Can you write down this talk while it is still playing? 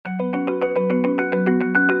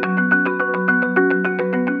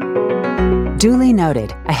Duly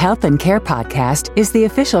Noted, a health and care podcast, is the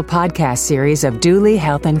official podcast series of Duly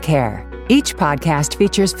Health and Care. Each podcast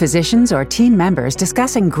features physicians or team members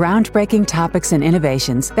discussing groundbreaking topics and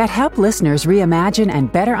innovations that help listeners reimagine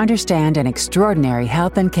and better understand an extraordinary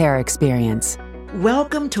health and care experience.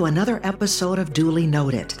 Welcome to another episode of Duly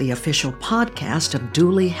Noted, the official podcast of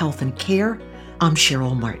Duly Health and Care. I'm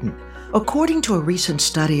Cheryl Martin. According to a recent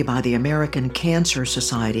study by the American Cancer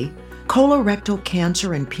Society, colorectal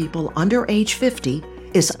cancer in people under age 50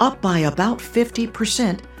 is up by about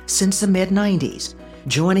 50% since the mid-90s.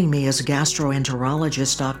 Joining me is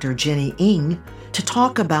gastroenterologist Dr. Jenny Ng to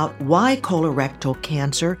talk about why colorectal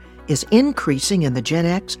cancer is increasing in the Gen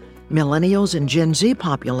X, Millennials, and Gen Z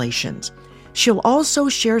populations. She'll also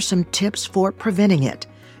share some tips for preventing it.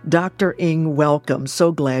 Dr. Ng, welcome.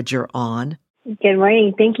 So glad you're on. Good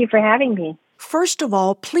morning. Thank you for having me. First of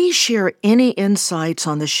all, please share any insights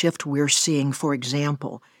on the shift we're seeing. For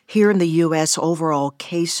example, here in the U.S., overall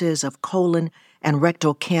cases of colon and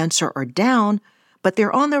rectal cancer are down, but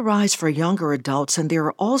they're on the rise for younger adults, and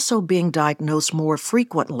they're also being diagnosed more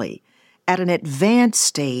frequently at an advanced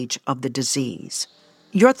stage of the disease.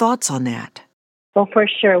 Your thoughts on that? Well, for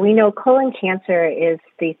sure. We know colon cancer is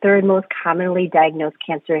the third most commonly diagnosed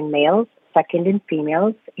cancer in males, second in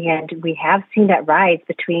females, and we have seen that rise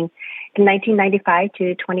between 1995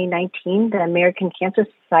 to 2019. The American Cancer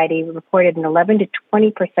Society reported an 11 to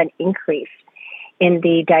 20% increase in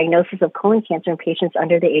the diagnosis of colon cancer in patients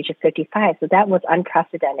under the age of 55. So that was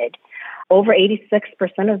unprecedented. Over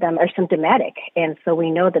 86% of them are symptomatic. And so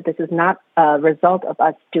we know that this is not a result of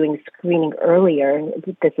us doing screening earlier.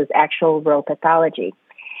 This is actual real pathology.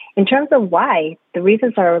 In terms of why, the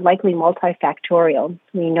reasons are likely multifactorial.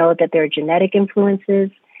 We know that there are genetic influences,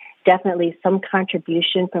 definitely some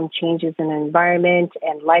contribution from changes in the environment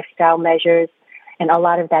and lifestyle measures, and a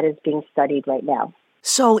lot of that is being studied right now.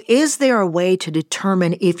 So is there a way to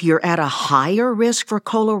determine if you're at a higher risk for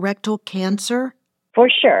colorectal cancer? For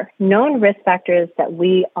sure. Known risk factors that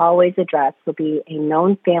we always address will be a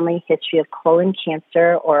known family history of colon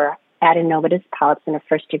cancer or adenomatous polyps in a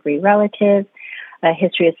first-degree relative, a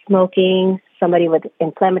history of smoking, somebody with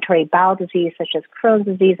inflammatory bowel disease such as Crohn's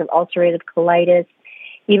disease and ulcerative colitis,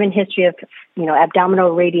 even history of,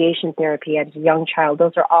 abdominal radiation therapy as a young child.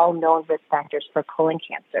 Those are all known risk factors for colon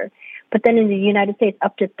cancer. But then in the United States,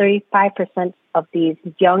 up to 35% of these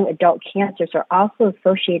young adult cancers are also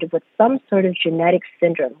associated with some sort of genetic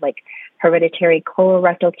syndrome, like hereditary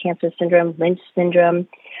colorectal cancer syndrome, Lynch syndrome,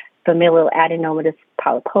 familial adenomatous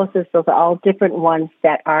polyposis. Those are all different ones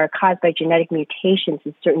that are caused by genetic mutations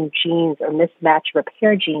in certain genes or mismatched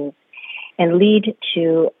repair genes and lead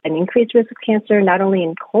to an increased risk of cancer, not only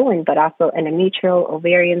in colon, but also endometrial,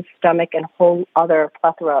 ovarian, stomach, and whole other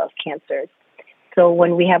plethora of cancers. So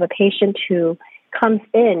when we have a patient who comes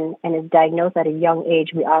in and is diagnosed at a young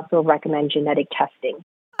age, we also recommend genetic testing.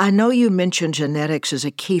 I know you mentioned genetics as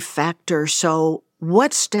a key factor, so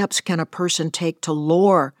what steps can a person take to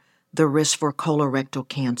lower the risk for colorectal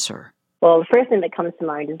cancer? Well, the first thing that comes to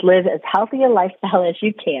mind is live as healthy a lifestyle as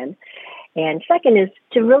you can. And second is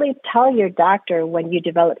to really tell your doctor when you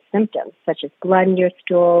develop symptoms, such as blood in your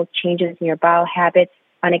stool, changes in your bowel habits,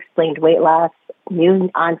 unexplained weight loss, new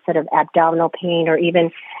onset of abdominal pain, or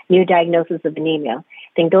even new diagnosis of anemia.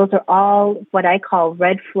 I think those are all what I call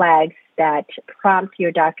red flags that prompt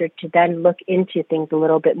your doctor to then look into things a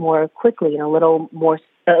little bit more quickly and a little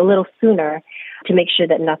sooner to make sure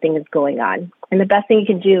that nothing is going on. And the best thing you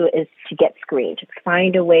can do is to get screened.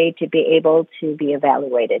 Find a way to be able to be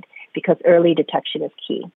evaluated because early detection is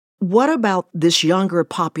key. What about this younger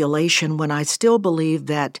population when I still believe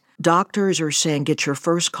that doctors are saying get your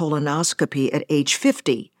first colonoscopy at age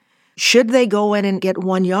 50? Should they go in and get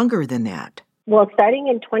one younger than that? Well, starting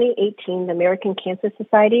in 2018, the American Cancer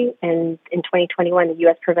Society, and in 2021, the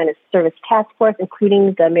U.S. Preventive Service Task Force,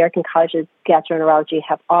 including the American College of Gastroenterology,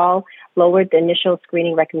 have all lowered the initial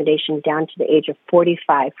screening recommendation down to the age of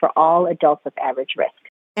 45 for all adults of average risk.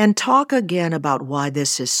 And talk again about why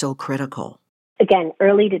this is so critical. Again,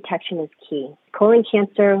 early detection is key. Colon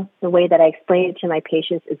cancer, the way that I explain it to my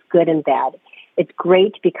patients, is good and bad. It's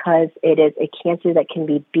great because it is a cancer that can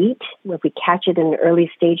be beat. If we catch it in an early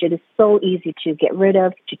stage, it is so easy to get rid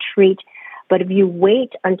of, to treat. But if you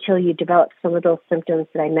wait until you develop some of those symptoms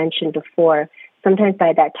that I mentioned before, sometimes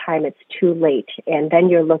by that time it's too late. And then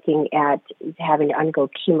you're looking at having to undergo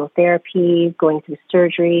chemotherapy, going through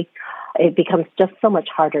surgery. It becomes just so much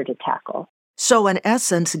harder to tackle. So in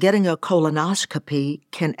essence, getting a colonoscopy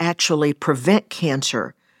can actually prevent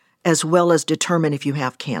cancer as well as determine if you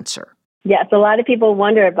have cancer. Yes, a lot of people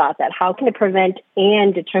wonder about that. How can it prevent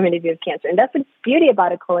and determine if you have cancer? And that's the beauty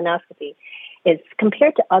about a colonoscopy. is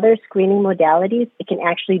compared to other screening modalities, it can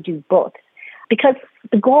actually do both. Because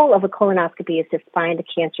the goal of a colonoscopy is to find the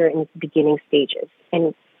cancer in its beginning stages.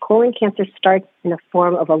 And colon cancer starts in the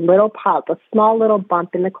form of a little polyp, a small little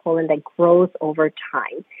bump in the colon that grows over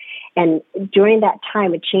time. And during that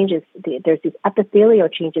time, it changes. There's these epithelial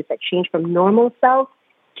changes that change from normal cells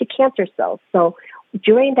to cancer cells. So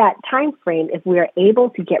during that time frame, if we are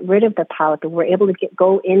able to get rid of the polyp, if we're able to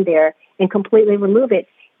go in there and completely remove it,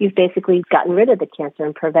 you've basically gotten rid of the cancer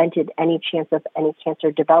and prevented any chance of any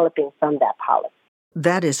cancer developing from that polyp.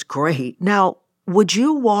 That is great. Now, would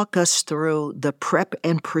you walk us through the prep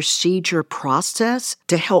and procedure process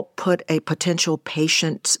to help put a potential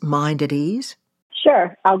patient's mind at ease?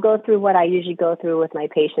 Sure. I'll go through what I usually go through with my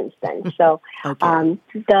patients then. So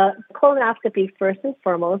the colonoscopy, first and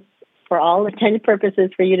foremost, for all intended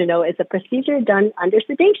purposes for you to know, is a procedure done under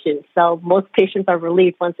sedation. So most patients are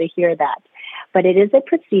relieved once they hear that. But it is a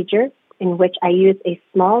procedure in which I use a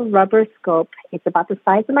small rubber scope. It's about the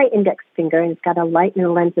size of my index finger, and it's got a light and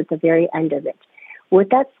a lens at the very end of it. With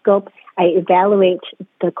that scope, I evaluate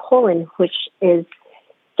the colon, which is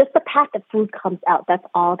just the path that food comes out. That's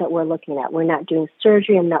all that we're looking at. We're not doing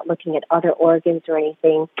surgery. I'm not looking at other organs or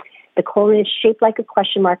anything. The colon is shaped like a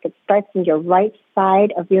question mark. It starts in your right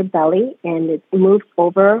side of your belly, and it moves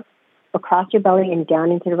over across your belly and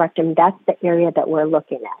down into the rectum. That's the area that we're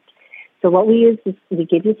looking at. So what we use is we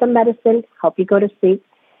give you some medicine, help you go to sleep,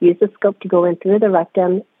 use the scope to go in through the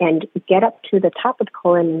rectum and get up to the top of the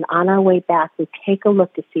colon. And on our way back, we take a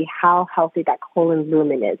look to see how healthy that colon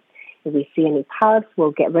lumen is. If we see any polyps,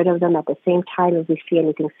 we'll get rid of them at the same time. If we see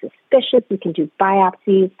anything suspicious, we can do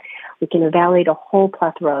biopsies. We can evaluate a whole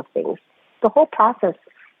plethora of things. The whole process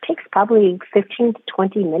takes probably 15 to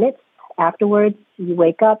 20 minutes. Afterwards, you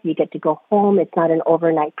wake up, you get to go home. It's not an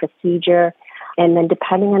overnight procedure. And then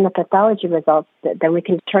depending on the pathology results, then we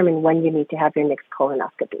can determine when you need to have your next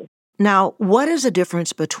colonoscopy. Now, what is the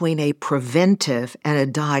difference between a preventive and a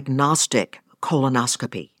diagnostic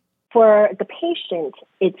colonoscopy? For the patient,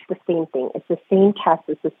 it's the same thing. It's the same test.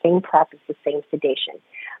 It's the same prep. It's the same sedation.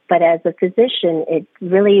 But as a physician, it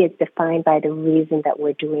really is defined by the reason that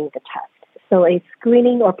we're doing the test. So a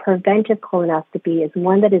screening or preventive colonoscopy is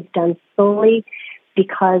one that is done solely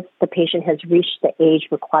because the patient has reached the age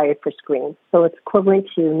required for screening. So it's equivalent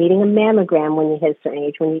to needing a mammogram when you hit a certain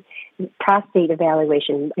age, when you prostate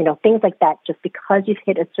evaluation, things like that. Just because you've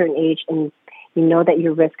hit a certain age and you know that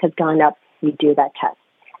your risk has gone up, you do that test.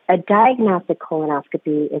 A diagnostic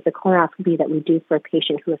colonoscopy is a colonoscopy that we do for a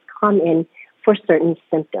patient who has come in for certain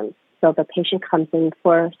symptoms. So the patient comes in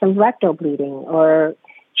for some rectal bleeding or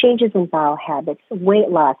changes in bowel habits, weight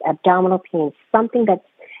loss, abdominal pain, something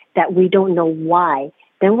that we don't know why.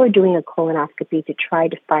 Then we're doing a colonoscopy to try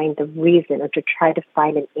to find the reason or to try to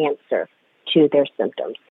find an answer to their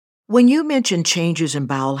symptoms. When you mention changes in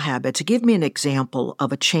bowel habits, give me an example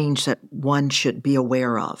of a change that one should be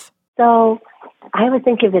aware of. So I would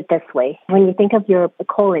think of it this way. When you think of your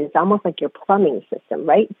colon, it's almost like your plumbing system,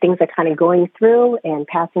 right? Things are kind of going through and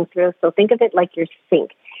passing through. So think of it like your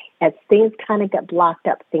sink. As things kind of get blocked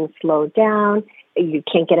up, things slow down. You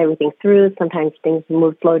can't get everything through. Sometimes things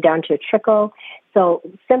slow down to a trickle. So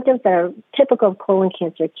symptoms that are typical of colon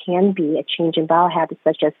cancer can be a change in bowel habits,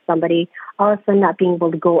 such as somebody all of a sudden not being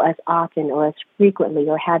able to go as often or as frequently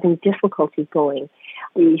or having difficulty going.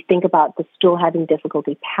 We think about the stool having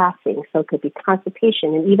difficulty passing, so it could be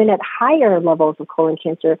constipation. And even at higher levels of colon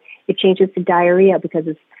cancer, it changes to diarrhea because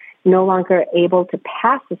it's no longer able to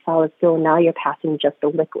pass the solid stool. Now you're passing just the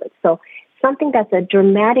liquid. So something that's a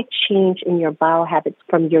dramatic change in your bowel habits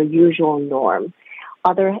from your usual norm.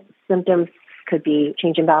 Other symptoms could be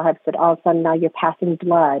change in bowel habits, but all of a sudden now you're passing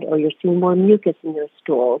blood, or you're seeing more mucus in your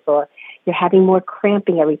stools, or you're having more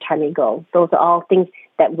cramping every time you go. Those are all things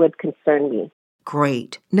that would concern me.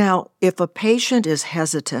 Great. Now, if a patient is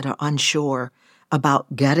hesitant or unsure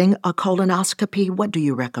about getting a colonoscopy, what do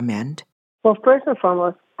you recommend? Well, first and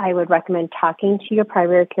foremost, I would recommend talking to your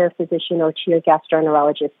primary care physician or to your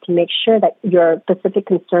gastroenterologist to make sure that your specific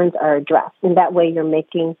concerns are addressed. And that way you're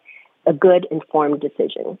making a good, informed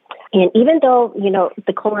decision. And even though,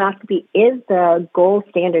 the colonoscopy is the gold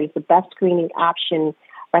standard, it's the best screening option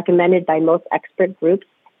recommended by most expert groups,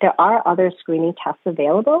 there are other screening tests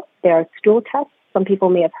available. There are stool tests. Some people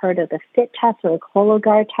may have heard of the FIT test or the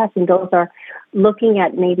Cologuard test, and those are looking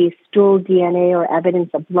at maybe stool DNA or evidence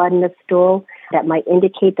of blood in the stool that might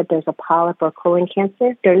indicate that there's a polyp or colon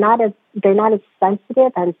cancer. They're not as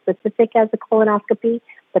sensitive and specific as a colonoscopy,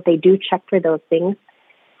 but they do check for those things.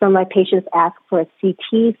 Some of my patients ask for a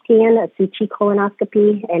CT scan, a CT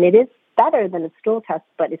colonoscopy, and it is better than a stool test,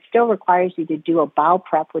 but it still requires you to do a bowel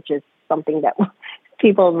prep, which is something that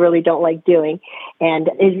people really don't like doing. And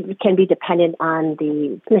it can be dependent on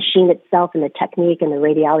the machine itself and the technique and the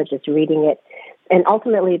radiologist reading it. And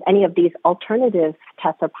ultimately, if any of these alternative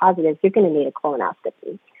tests are positive, you're going to need a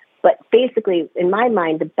colonoscopy. But basically, in my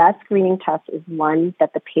mind, the best screening test is one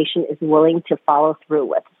that the patient is willing to follow through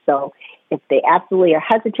with. So if they absolutely are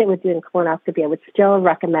hesitant with doing colonoscopy, I would still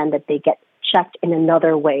recommend that they get checked in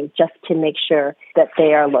another way just to make sure that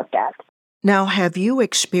they are looked at. Now, have you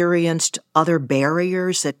experienced other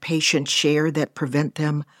barriers that patients share that prevent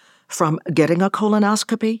them from getting a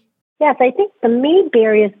colonoscopy? Yes, I think the main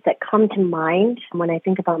barriers that come to mind when I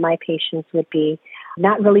think about my patients would be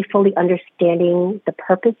not really fully understanding the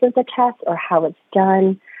purpose of the test or how it's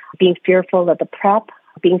done, being fearful of the prep,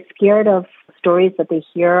 being scared of stories that they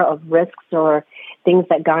hear of risks or things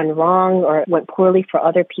that gone wrong or went poorly for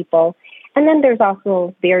other people. And then there's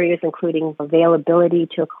also barriers including availability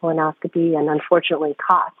to a colonoscopy and, unfortunately,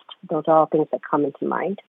 cost. Those are all things that come into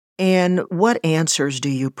mind. And what answers do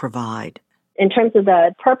you provide? In terms of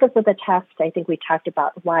the purpose of the test, I think we talked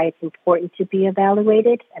about why it's important to be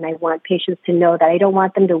evaluated. And I want patients to know that I don't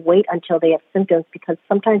want them to wait until they have symptoms, because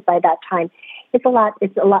sometimes by that time, it's a lot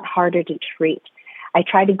harder to treat. I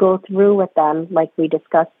try to go through with them, like we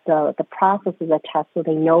discussed, the process of the test so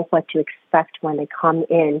they know what to expect when they come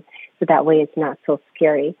in, so that way it's not so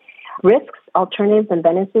scary. Risks, alternatives, and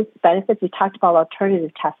benefits. We talked about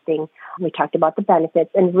alternative testing. We talked about the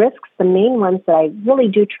benefits. And risks, the main ones that I really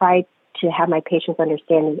do try to have my patients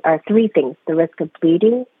understand are three things: the risk of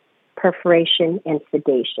bleeding, perforation, and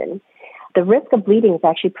sedation. The risk of bleeding is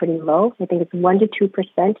actually pretty low. I think it's 1% to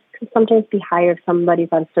 2%. It can sometimes be higher if somebody's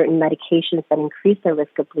on certain medications that increase their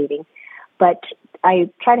risk of bleeding. But I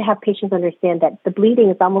try to have patients understand that the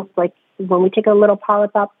bleeding is almost like when we take a little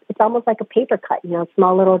polyp up, it's almost like a paper cut,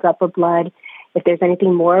 small little drop of blood. If there's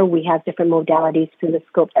anything more, we have different modalities through the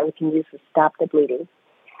scope that we can use to stop the bleeding.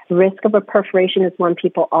 The risk of a perforation is one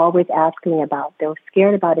people always ask me about. They're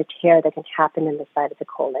scared about a tear that can happen in the side of the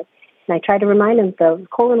colon. And I try to remind them the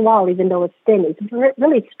colon wall, even though it's thin, is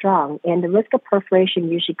really strong. And the risk of perforation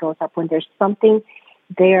usually goes up when there's something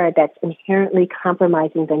there that's inherently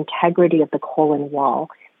compromising the integrity of the colon wall.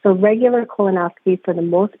 So regular colonoscopy, for the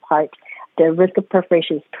most part, the risk of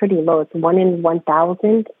perforation is pretty low. It's 1 in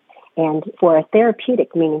 1,000. And for a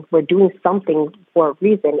therapeutic, meaning we're doing something for a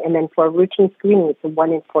reason, and then for a routine screening, it's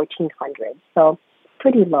 1 in 1,400. So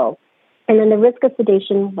pretty low. And then the risk of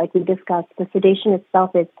sedation, like we discussed, the sedation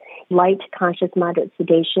itself is light, conscious, moderate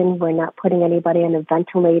sedation. We're not putting anybody on a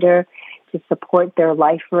ventilator to support their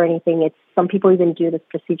life or anything. Some people even do this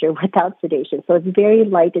procedure without sedation. So it's very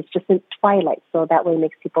light. It's just in twilight. So that way it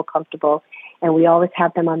makes people comfortable. And we always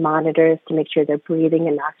have them on monitors to make sure their breathing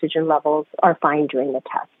and oxygen levels are fine during the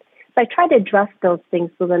test. So I try to address those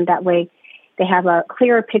things so then that way they have a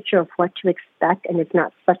clearer picture of what to expect, and it's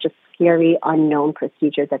not such a scary, unknown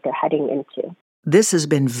procedure that they're heading into. This has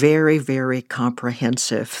been very, very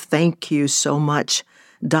comprehensive. Thank you so much,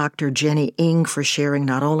 Dr. Jenny Ng, for sharing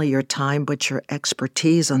not only your time but your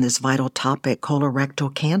expertise on this vital topic,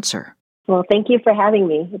 colorectal cancer. Well, thank you for having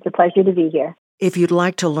me. It's a pleasure to be here. If you'd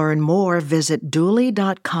like to learn more, visit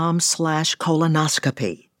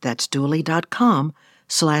dooley.com/colonoscopy. That's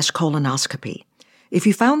dooley.com/colonoscopy. If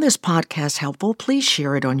you found this podcast helpful, please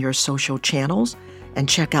share it on your social channels and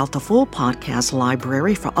check out the full podcast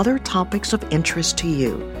library for other topics of interest to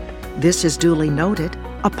you. This is Duly Noted,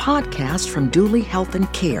 a podcast from Duly Health and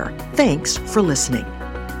Care. Thanks for listening.